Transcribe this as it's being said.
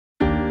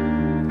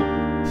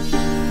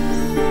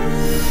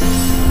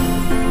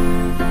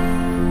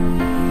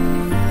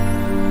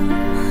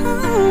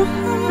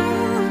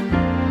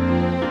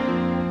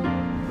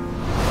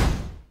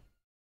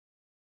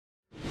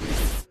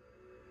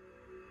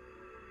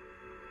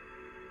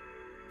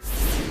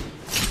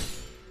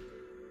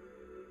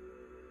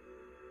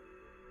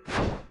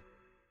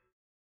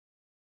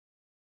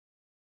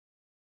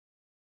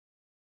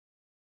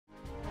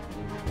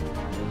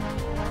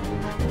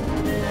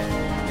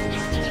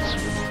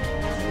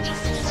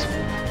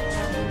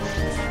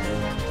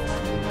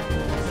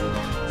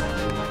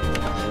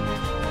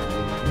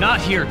Not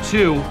here,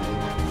 too.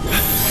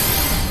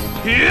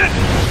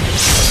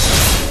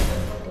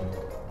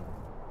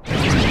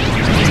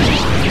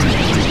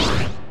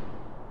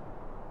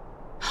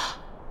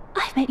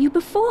 I've met you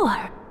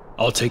before.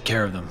 I'll take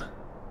care of them.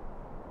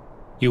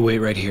 You wait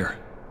right here.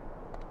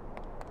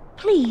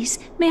 Please,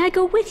 may I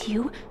go with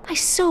you? I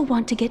so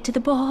want to get to the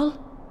ball.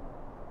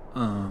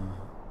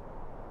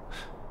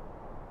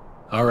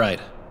 All right.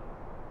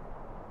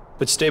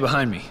 But stay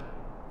behind me,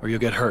 or you'll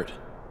get hurt.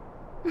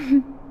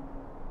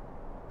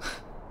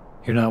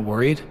 You're not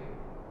worried?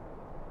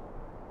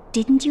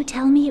 Didn't you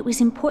tell me it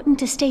was important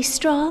to stay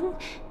strong?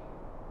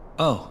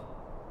 Oh.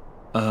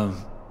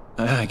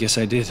 I guess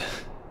I did.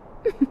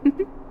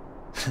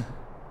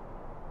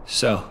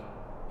 So,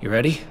 you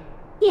ready?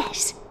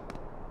 Yes.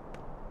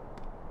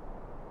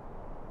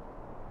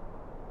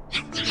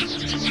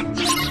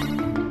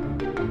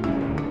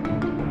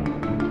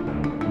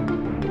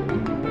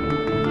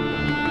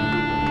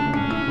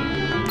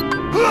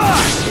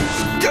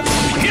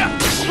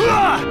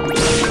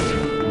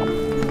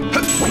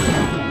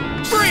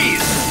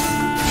 Freeze!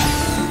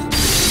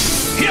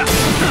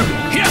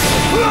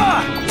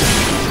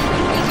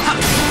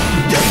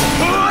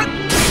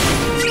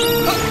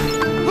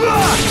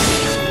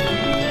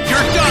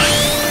 You're done!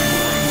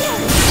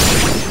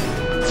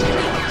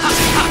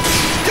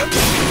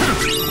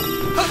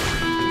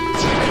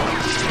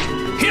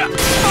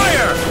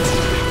 Fire!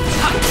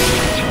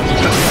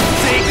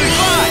 Say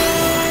goodbye!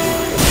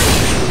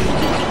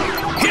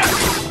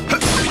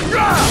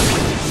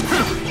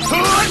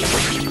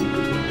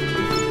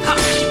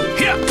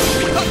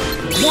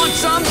 Want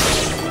some?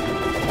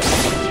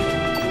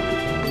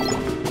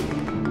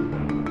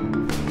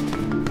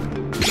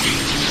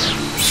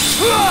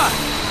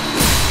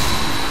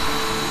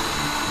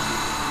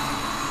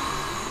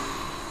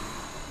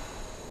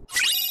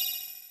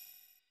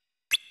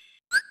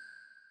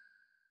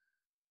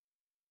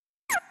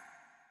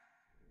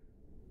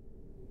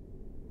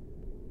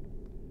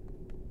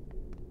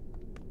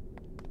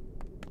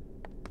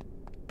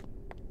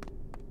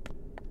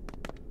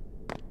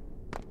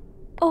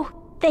 Oh,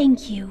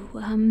 thank you,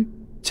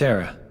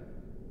 Tara.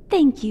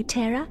 Thank you,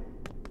 Tara.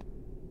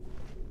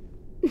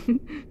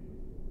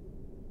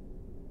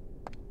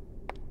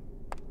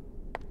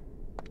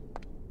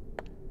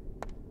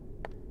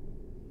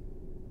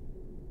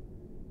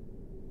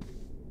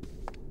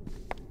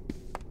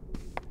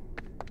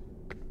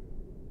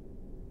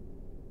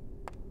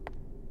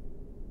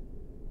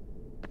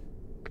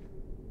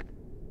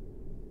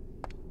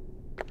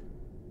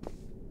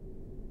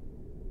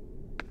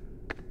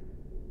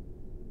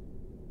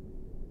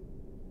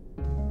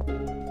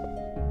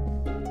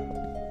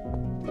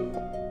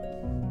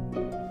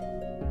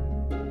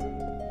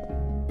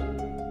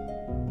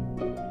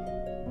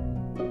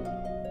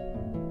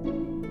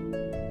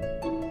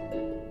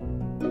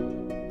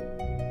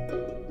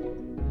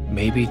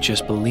 Maybe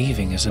just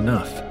believing is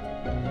enough.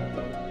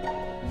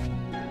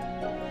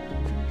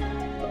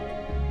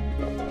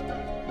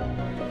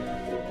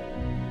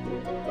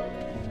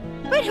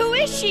 But who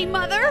is she,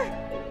 Mother?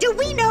 Do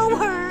we know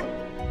her?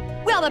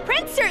 Well, the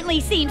prince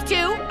certainly seems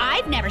to.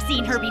 I've never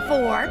seen her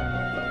before.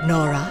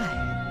 Nor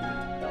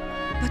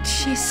I. But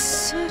she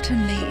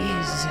certainly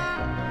is.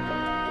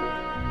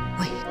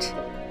 Wait.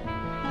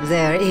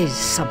 There is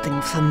something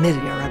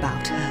familiar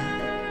about her.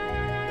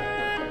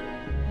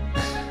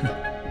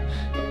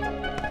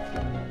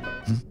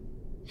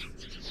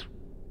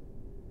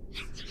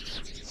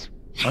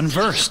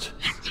 Unversed.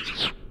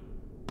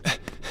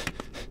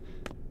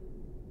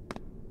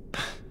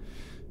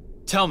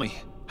 Tell me,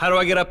 how do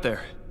I get up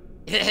there?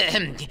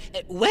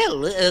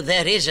 Well,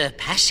 there is a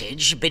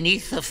passage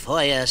beneath the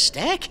foyer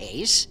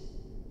staircase.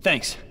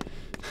 Thanks.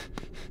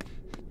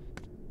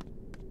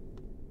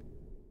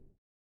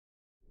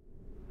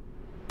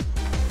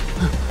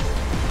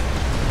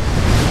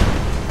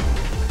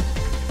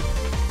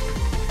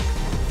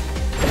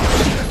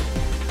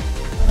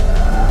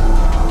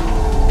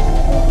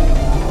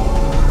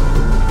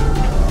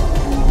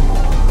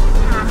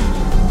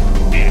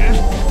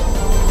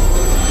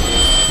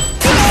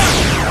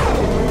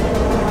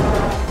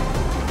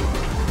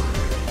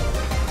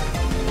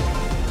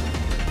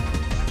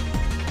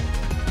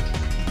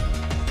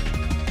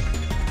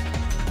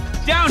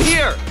 Down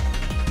here!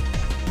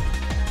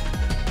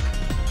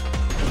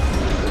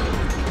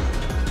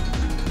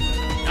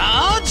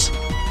 Guards?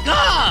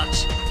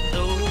 Guards!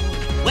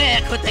 Oh,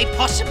 where could they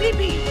possibly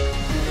be?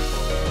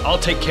 I'll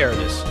take care of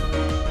this.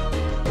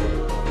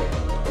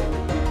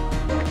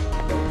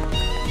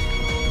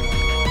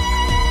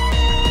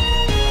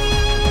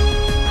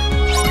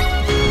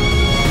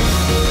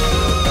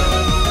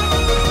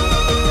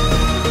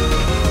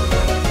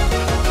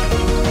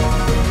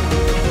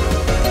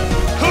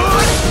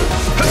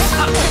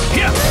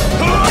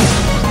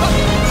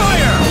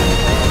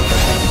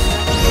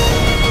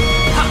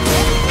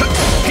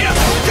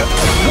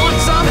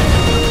 Want some?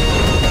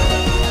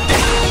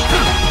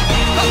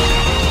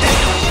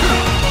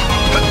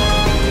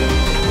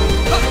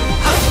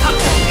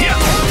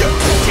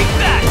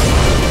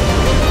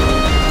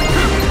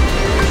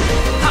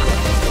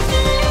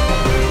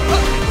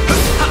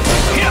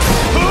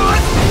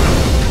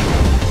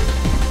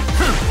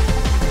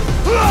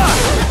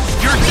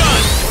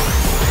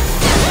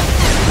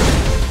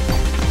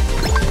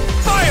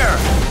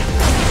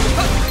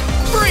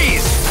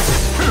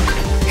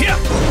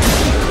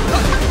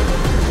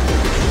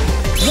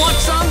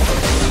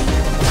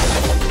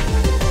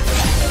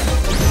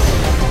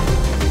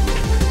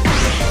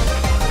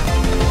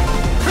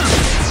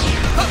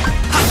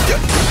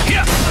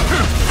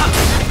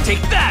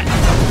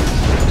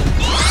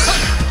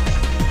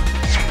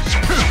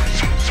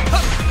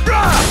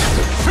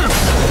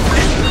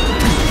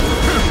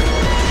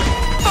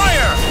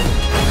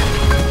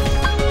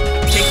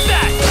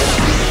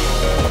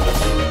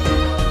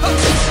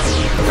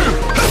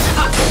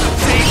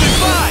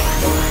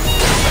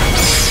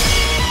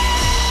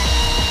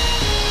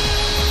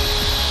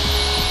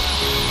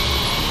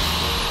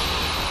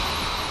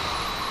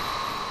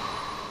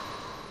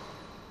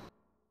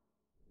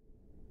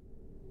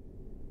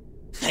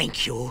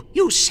 thank you.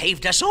 You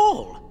saved us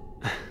all.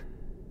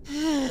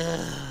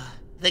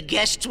 The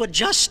guests were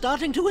just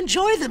starting to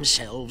enjoy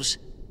themselves.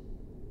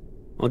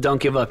 Well,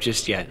 don't give up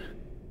just yet.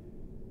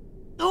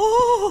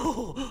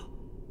 Oh!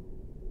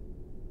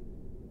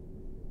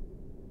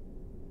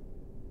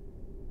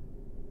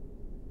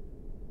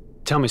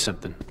 Tell me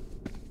something.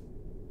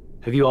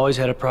 Have you always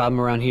had a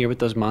problem around here with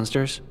those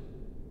monsters?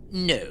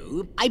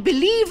 No, I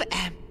believe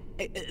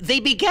they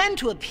began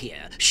to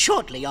appear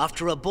shortly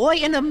after a boy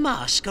in a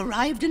mask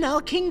arrived in our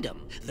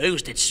kingdom.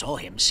 Those that saw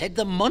him said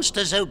the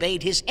monsters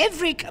obeyed his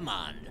every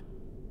command.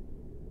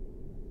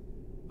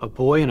 A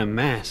boy in a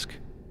mask?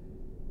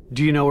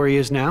 Do you know where he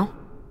is now?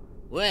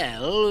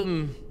 Well,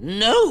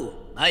 no.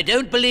 I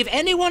don't believe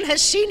anyone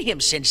has seen him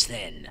since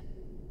then.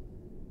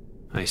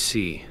 I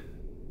see.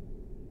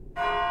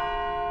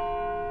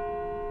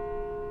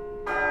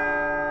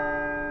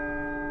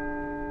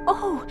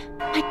 Oh,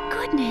 my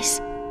goodness.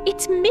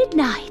 It's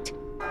midnight.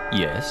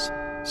 Yes,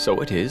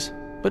 so it is.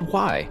 But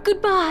why?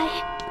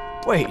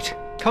 Goodbye. Wait,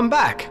 come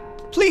back.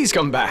 Please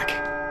come back.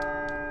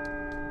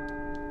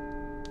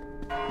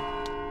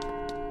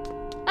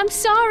 I'm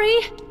sorry.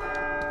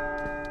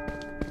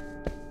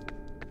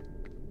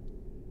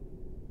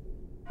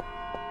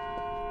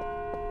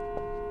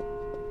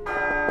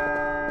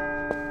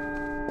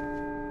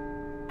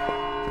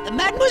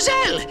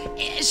 Mademoiselle!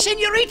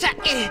 Senorita!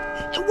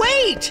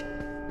 Wait!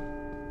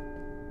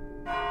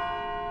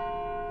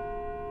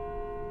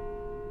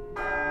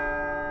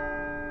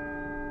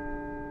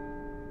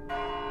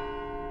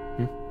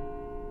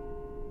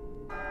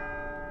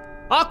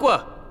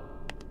 Aqua!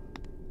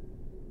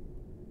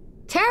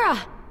 Tara!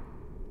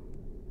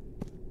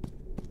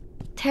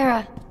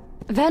 Tara,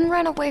 Ven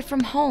ran away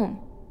from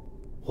home.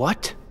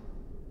 What?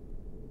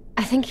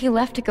 I think he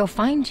left to go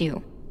find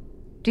you.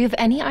 Do you have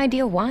any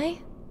idea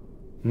why?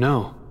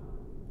 No.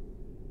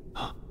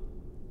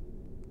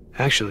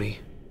 Actually,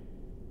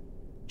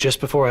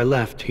 just before I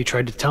left, he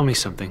tried to tell me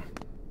something.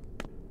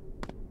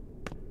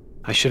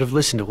 I should have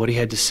listened to what he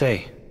had to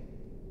say.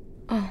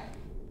 Oh.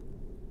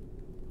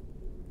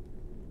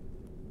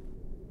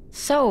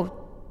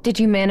 So, did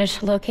you manage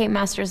to locate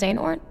Master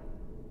Xehanort?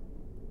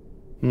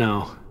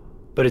 No,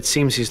 but it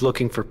seems he's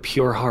looking for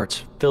pure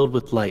hearts filled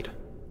with light.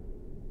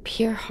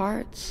 Pure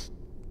hearts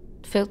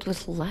filled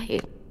with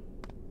light.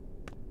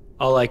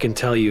 All I can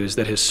tell you is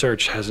that his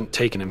search hasn't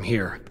taken him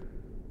here.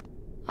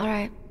 All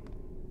right.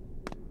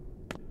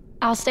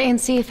 I'll stay and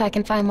see if I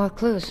can find more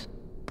clues.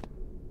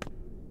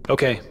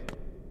 Okay.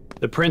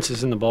 The prince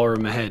is in the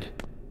ballroom ahead.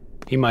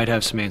 He might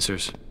have some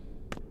answers.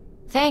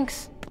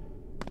 Thanks.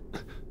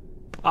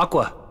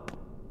 Aqua!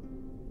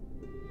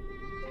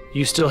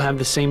 You still have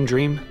the same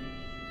dream?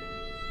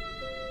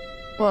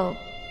 Well,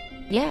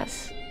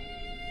 yes.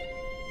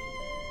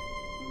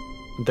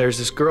 There's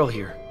this girl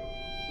here.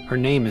 Her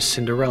name is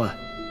Cinderella.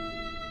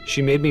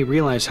 She made me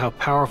realize how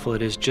powerful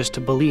it is just to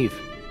believe.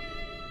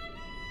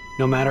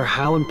 No matter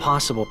how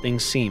impossible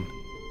things seem,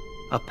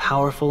 a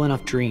powerful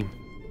enough dream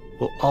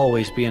will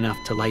always be enough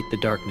to light the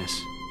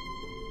darkness.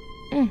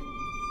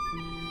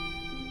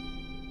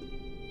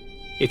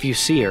 If you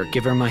see her,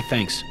 give her my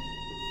thanks.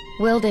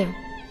 Will do.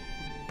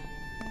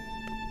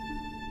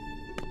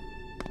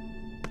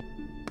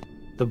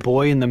 The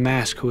boy in the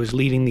mask who is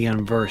leading the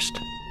unversed.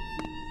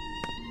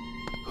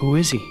 Who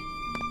is he?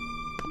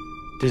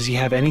 Does he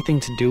have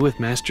anything to do with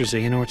Master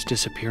Xehanort's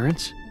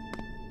disappearance?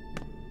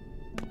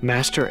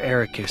 Master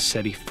Ericus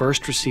said he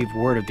first received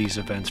word of these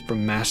events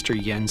from Master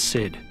Yen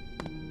Sid.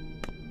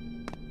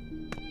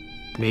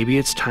 Maybe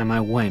it's time I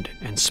went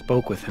and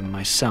spoke with him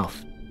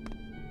myself.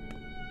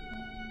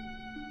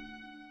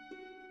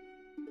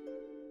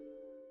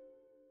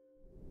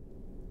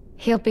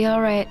 He'll be all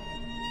right.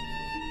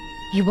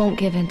 He won't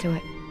give in to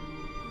it.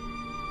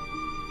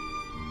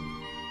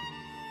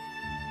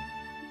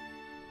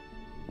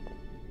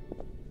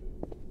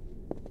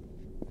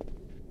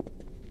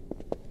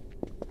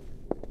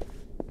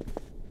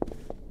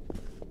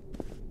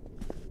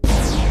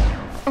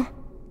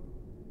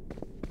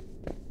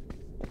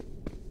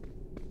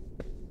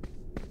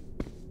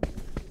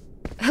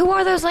 Who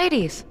are those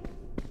ladies?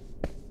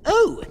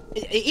 Oh,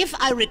 if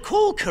I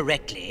recall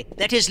correctly,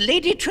 that is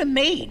Lady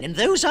Tremaine, and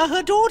those are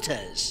her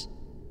daughters.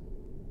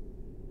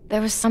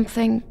 There was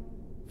something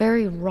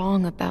very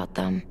wrong about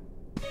them.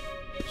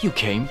 You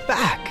came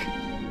back.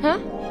 Huh?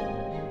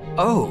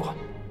 Oh,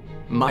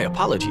 my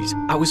apologies.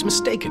 I was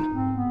mistaken.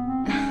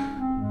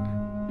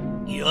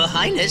 Your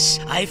Highness,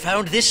 I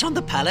found this on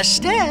the palace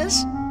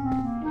stairs.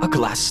 A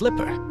glass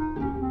slipper.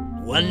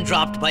 One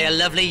dropped by a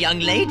lovely young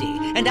lady,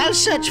 and I'll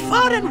search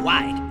far and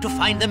wide to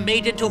find the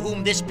maiden to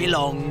whom this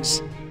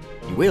belongs.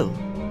 You will?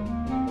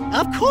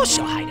 Of course,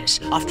 Your Highness.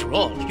 After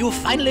all, you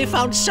finally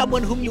found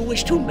someone whom you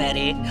wish to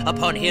marry.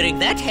 Upon hearing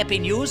that happy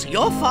news,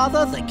 your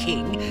father, the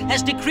king,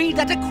 has decreed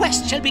that a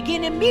quest shall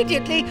begin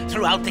immediately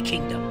throughout the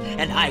kingdom,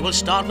 and I will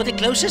start with the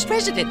closest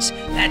residence,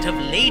 that of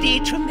Lady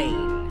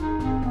Tremaine.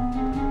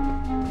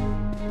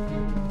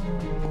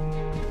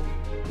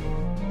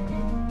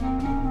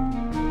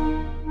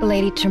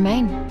 Lady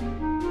Tremaine.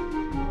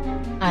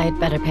 I'd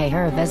better pay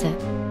her a visit.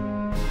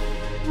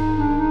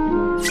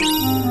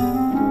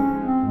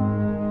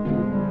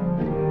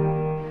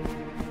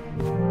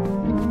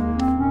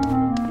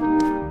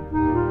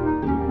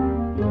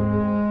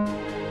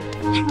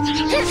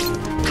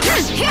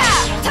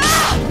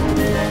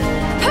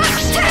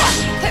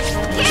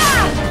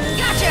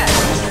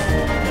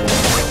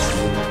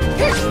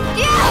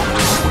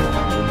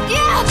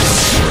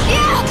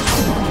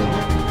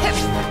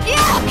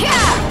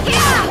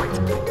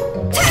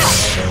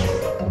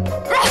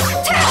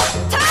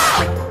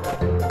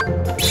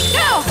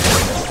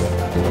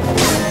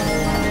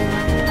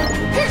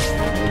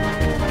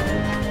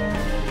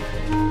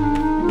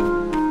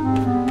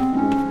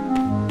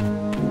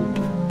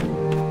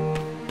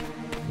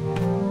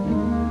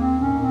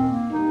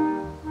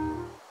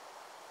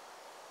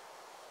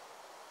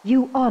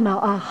 You honor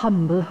our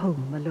humble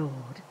home, my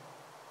lord.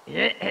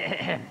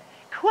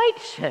 Quite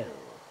so.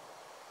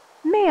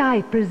 May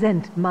I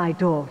present my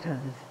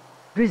daughters,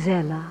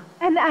 Grisella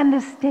and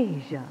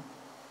Anastasia?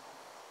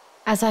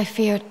 As I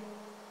feared,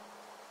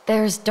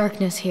 there's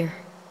darkness here.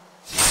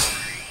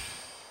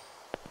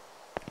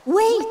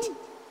 Wait!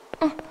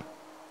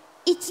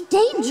 It's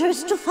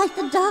dangerous to fight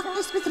the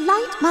darkness with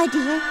light, my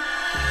dear.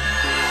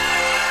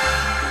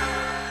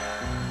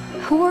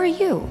 Who are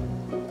you?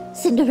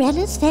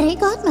 Cinderella's fairy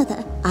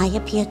godmother. I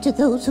appear to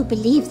those who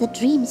believe that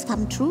dreams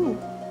come true.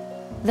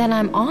 Then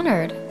I'm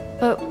honored.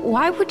 But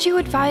why would you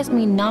advise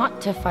me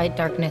not to fight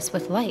darkness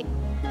with light?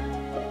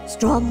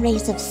 Strong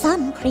rays of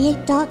sun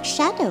create dark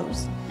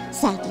shadows.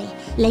 Sadly,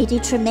 Lady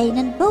Tremaine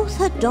and both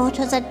her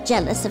daughters are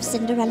jealous of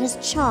Cinderella's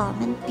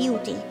charm and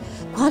beauty,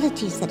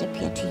 qualities that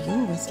appear to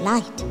you as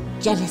light.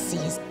 Jealousy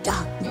is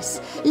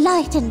darkness.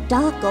 Light and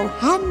dark go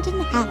hand in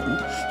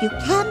hand. You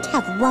can't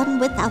have one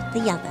without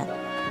the other.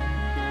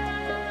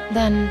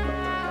 Then,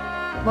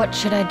 what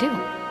should I do?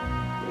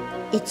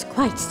 It's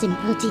quite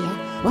simple, dear.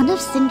 One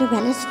of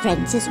Cinderella's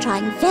friends is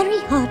trying very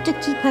hard to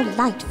keep her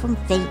light from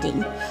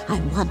fading. I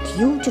want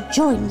you to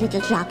join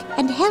little Jacques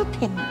and help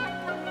him.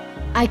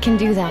 I can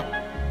do that.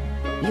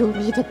 You'll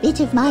need a bit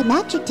of my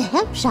magic to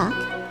help,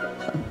 Jacques.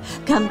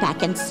 Come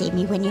back and see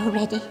me when you're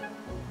ready.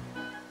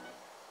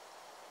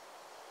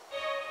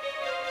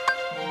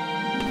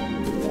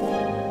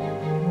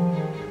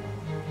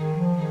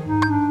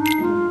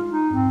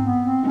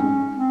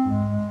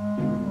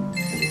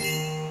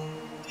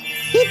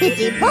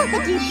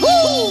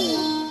 Bibbidi-bobbidi-boo!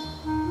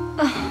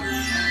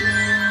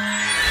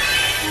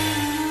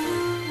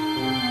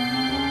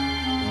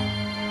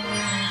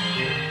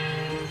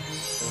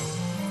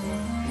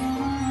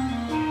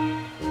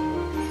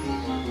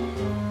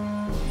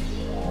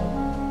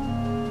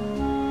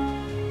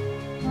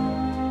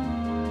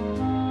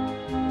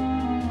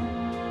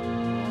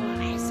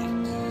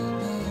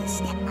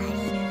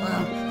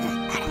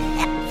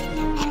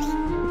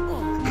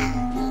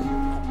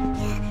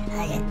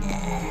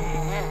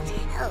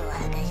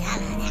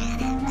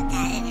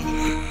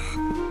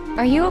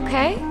 Are you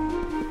okay?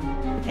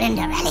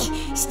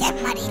 Flinderelli, step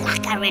muddy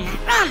locker in a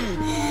run.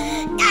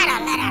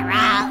 Gotta let her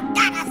out.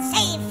 Gotta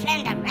save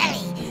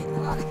Flinderelli.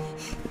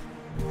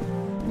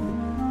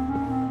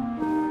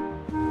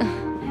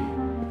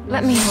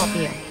 Let me help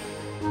you.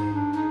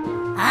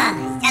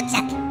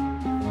 Zug.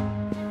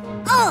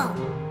 Oh,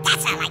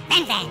 that's how like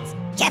Ben Vans.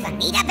 Did you ever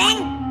meet a Ben?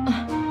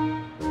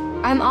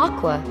 I'm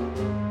Aqua.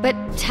 But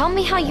tell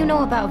me how you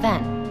know about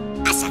Ven.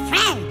 Us a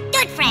friend.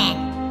 Good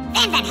friend.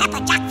 Van help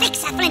a Jack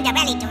fix a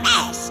Flinderelli to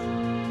mess.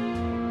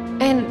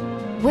 And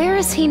where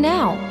is he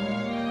now?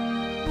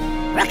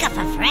 Look up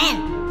a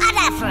friend.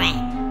 Other friend.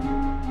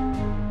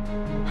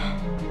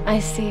 I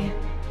see.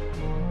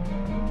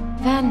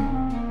 Ven,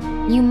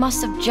 you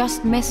must have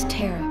just missed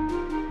Tara.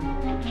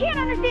 I can't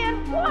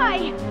understand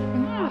why.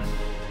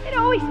 It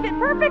always fit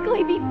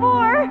perfectly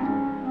before.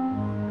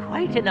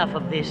 Quite enough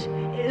of this.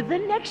 The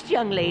next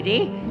young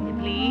lady,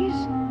 please.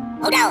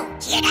 Oh no,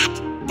 hear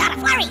that? Gotta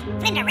flurry.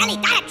 Flinderelli,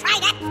 gotta try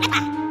that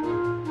flipper.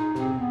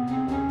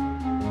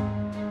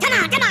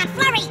 Come on,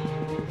 flurry.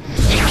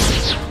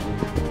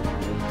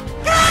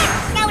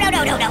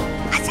 No.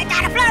 I said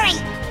gotta flurry.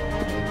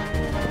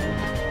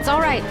 It's all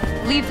right.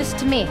 Leave this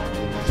to me.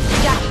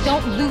 Jack,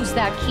 don't lose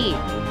that key.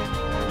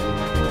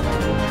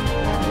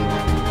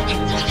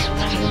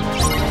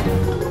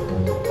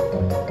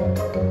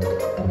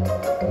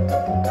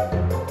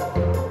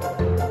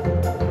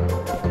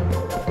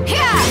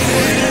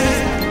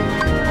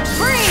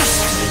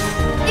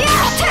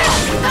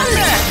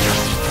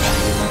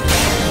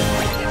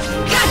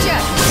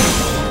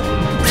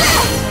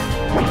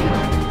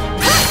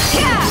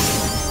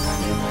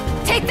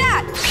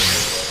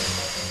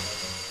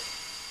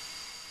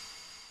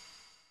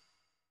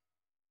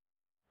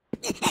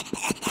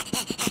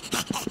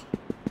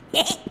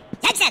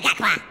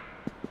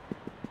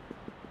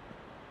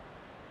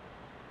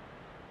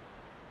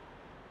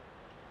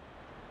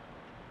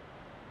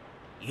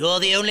 You're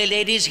the only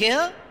ladies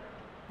here?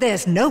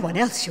 There's no one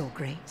else, Your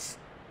Grace.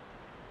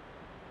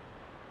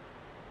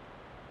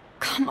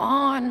 Come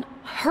on.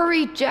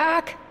 Hurry,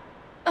 Jack.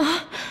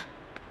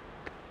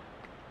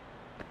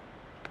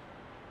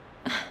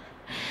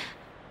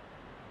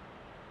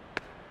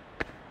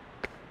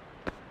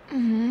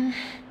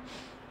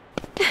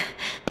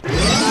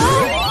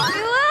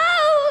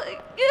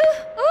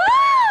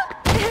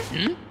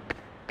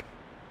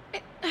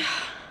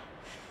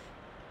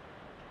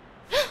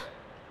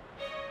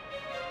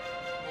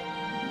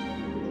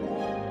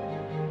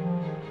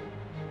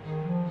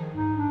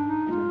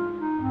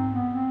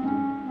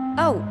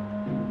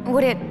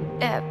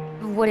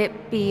 Would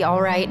it be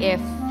alright if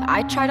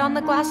I tried on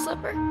the glass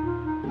slipper?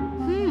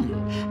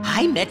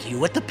 I met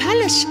you at the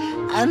palace.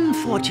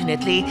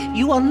 Unfortunately,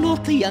 you are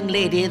not the young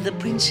lady the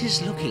prince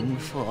is looking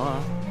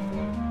for.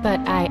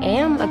 But I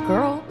am a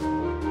girl.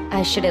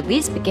 I should at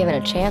least be given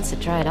a chance to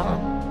try it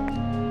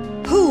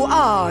on. Who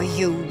are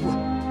you?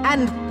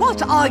 And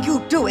what are you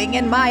doing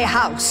in my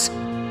house?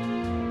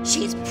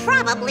 She's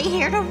probably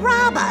here to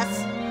rob us.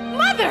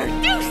 Mother,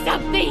 do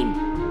something!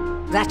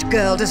 That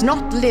girl does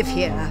not live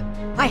here.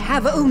 I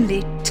have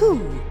only 2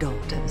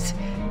 daughters.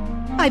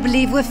 I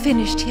believe we're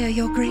finished here,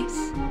 Your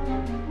Grace.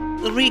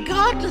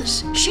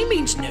 Regardless, she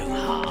means no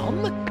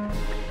harm.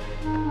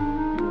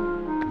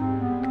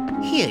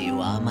 Here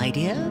you are, my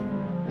dear.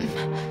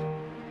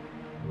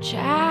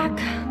 Jack,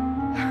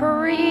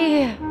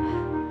 hurry.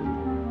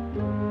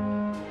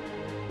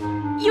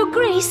 Your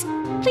Grace,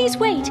 please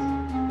wait.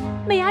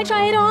 May I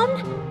try it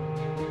on?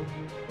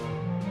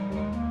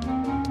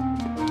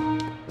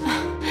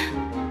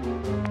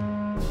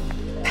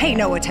 Pay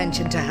no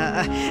attention to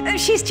her.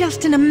 She's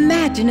just an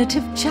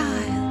imaginative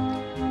child.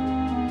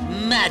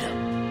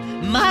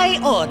 Madam,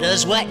 my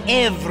orders were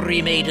every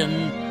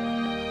maiden.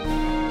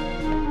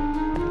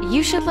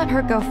 You should let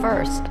her go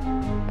first.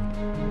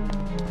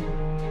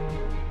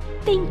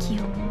 Thank you.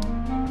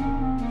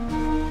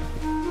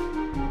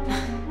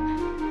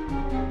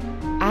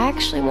 I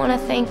actually want to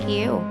thank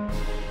you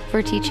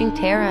for teaching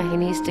Tara he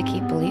needs to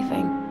keep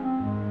believing.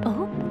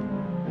 Oh?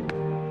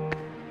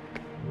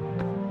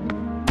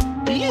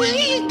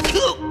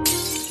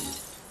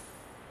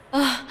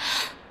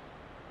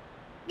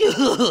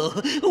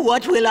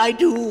 What will I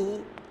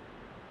do?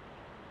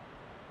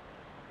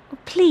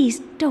 Please,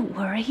 don't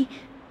worry.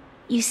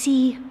 You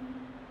see,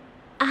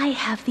 I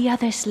have the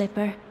other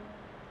slipper.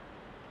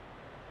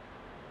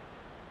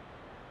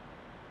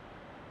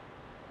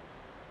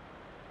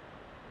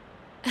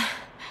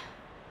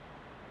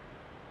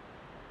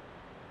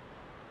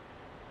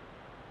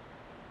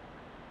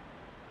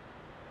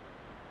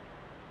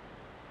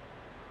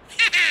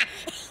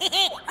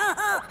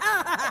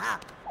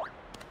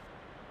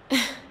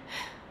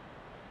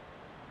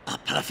 A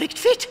perfect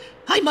fit.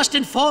 I must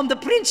inform the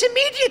prince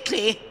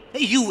immediately.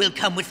 You will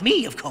come with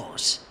me, of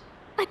course.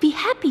 I'd be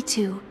happy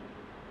to.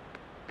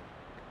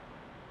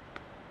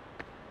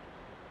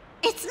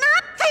 It's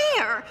not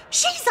fair.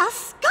 She's a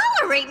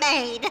scullery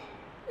maid.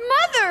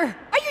 Mother,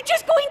 are you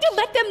just going to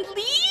let them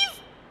leave?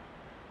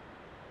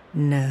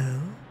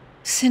 No.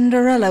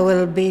 Cinderella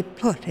will be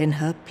put in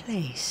her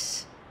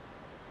place.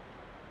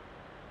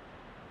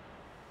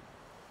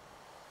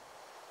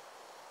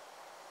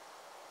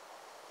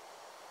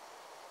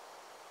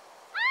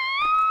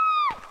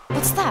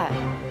 What's that?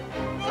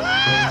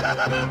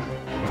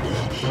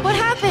 What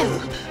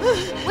happened?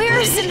 Where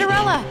is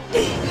Cinderella?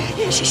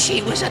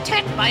 She was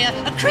attacked by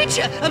a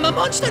creature, a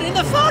monster in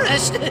the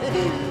forest.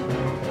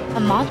 A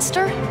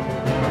monster?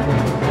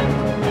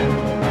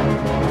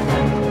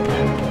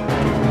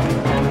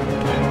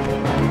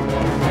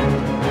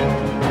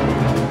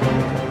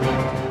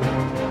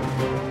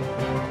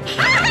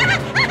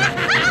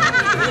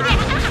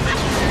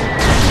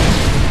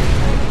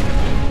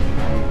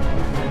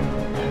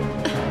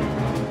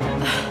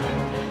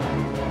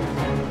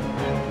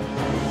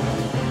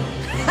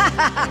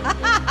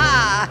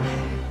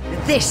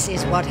 This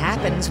is what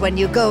happens when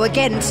you go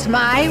against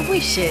my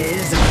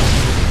wishes.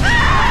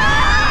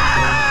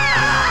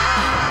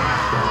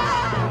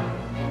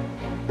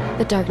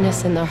 The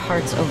darkness in their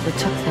hearts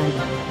overtook them.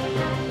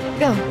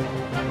 Go.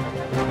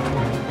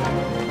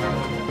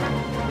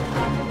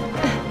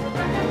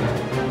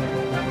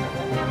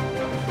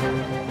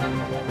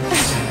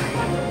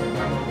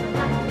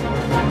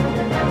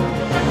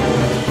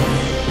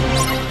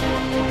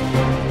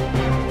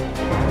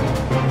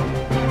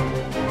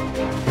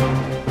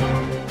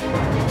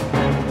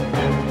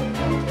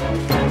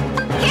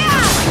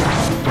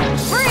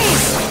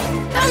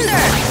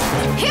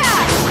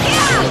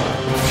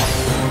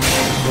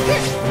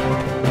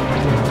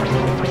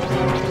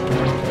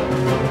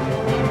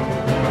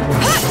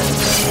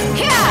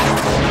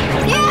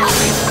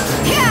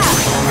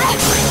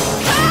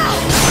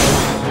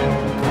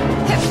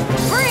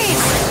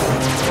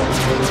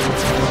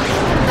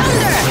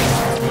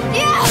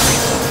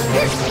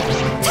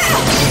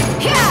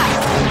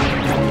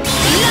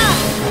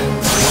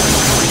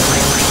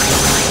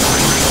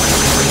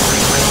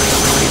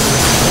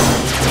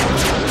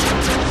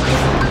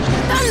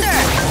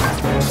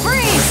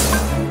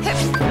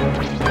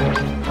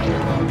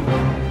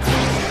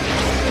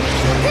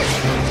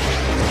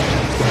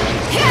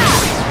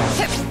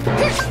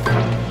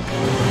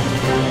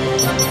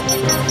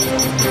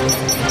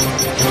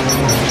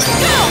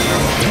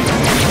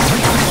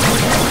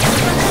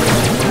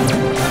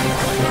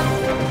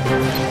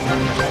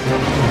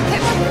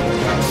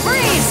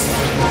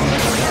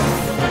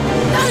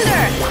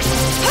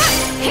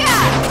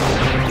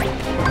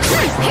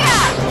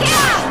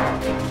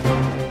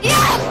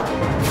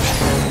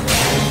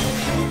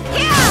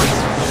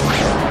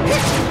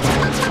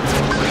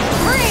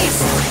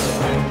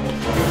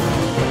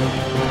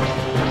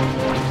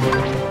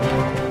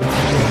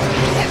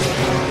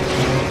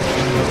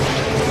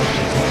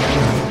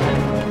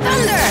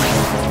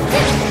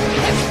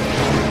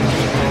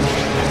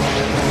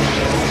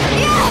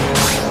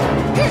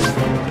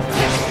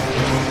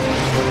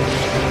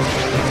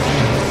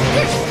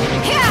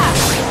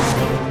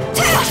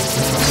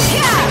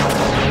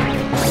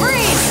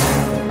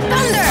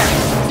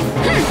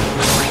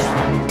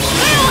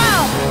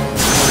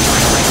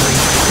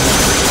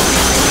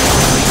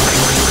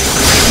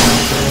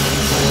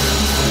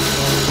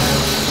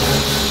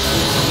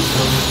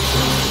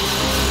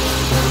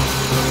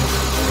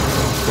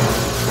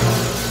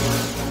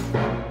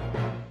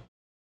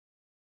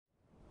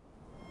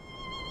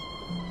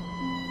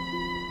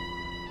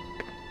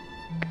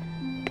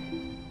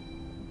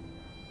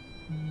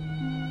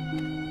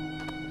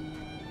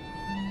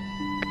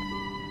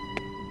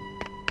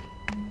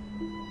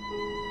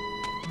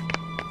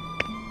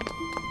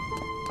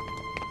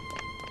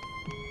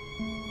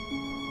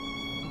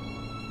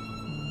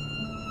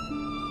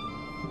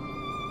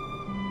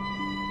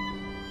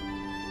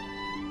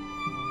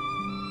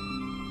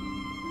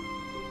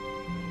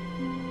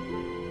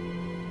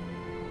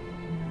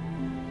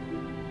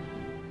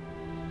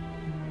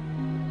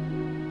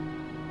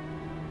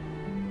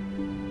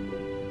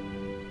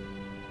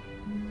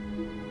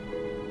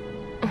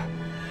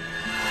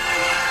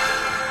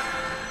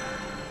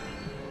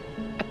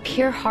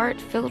 pure heart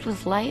filled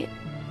with light?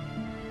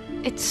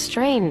 It's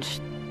strange.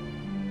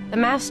 The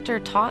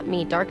Master taught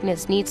me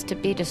darkness needs to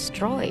be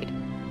destroyed.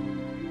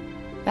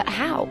 But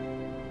how,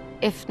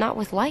 if not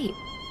with light?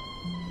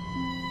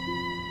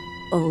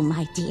 Oh,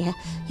 my dear,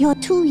 you're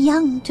too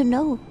young to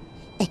know.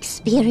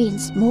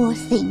 Experience more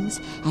things,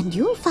 and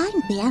you'll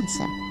find the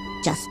answer.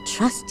 Just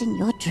trust in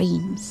your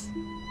dreams.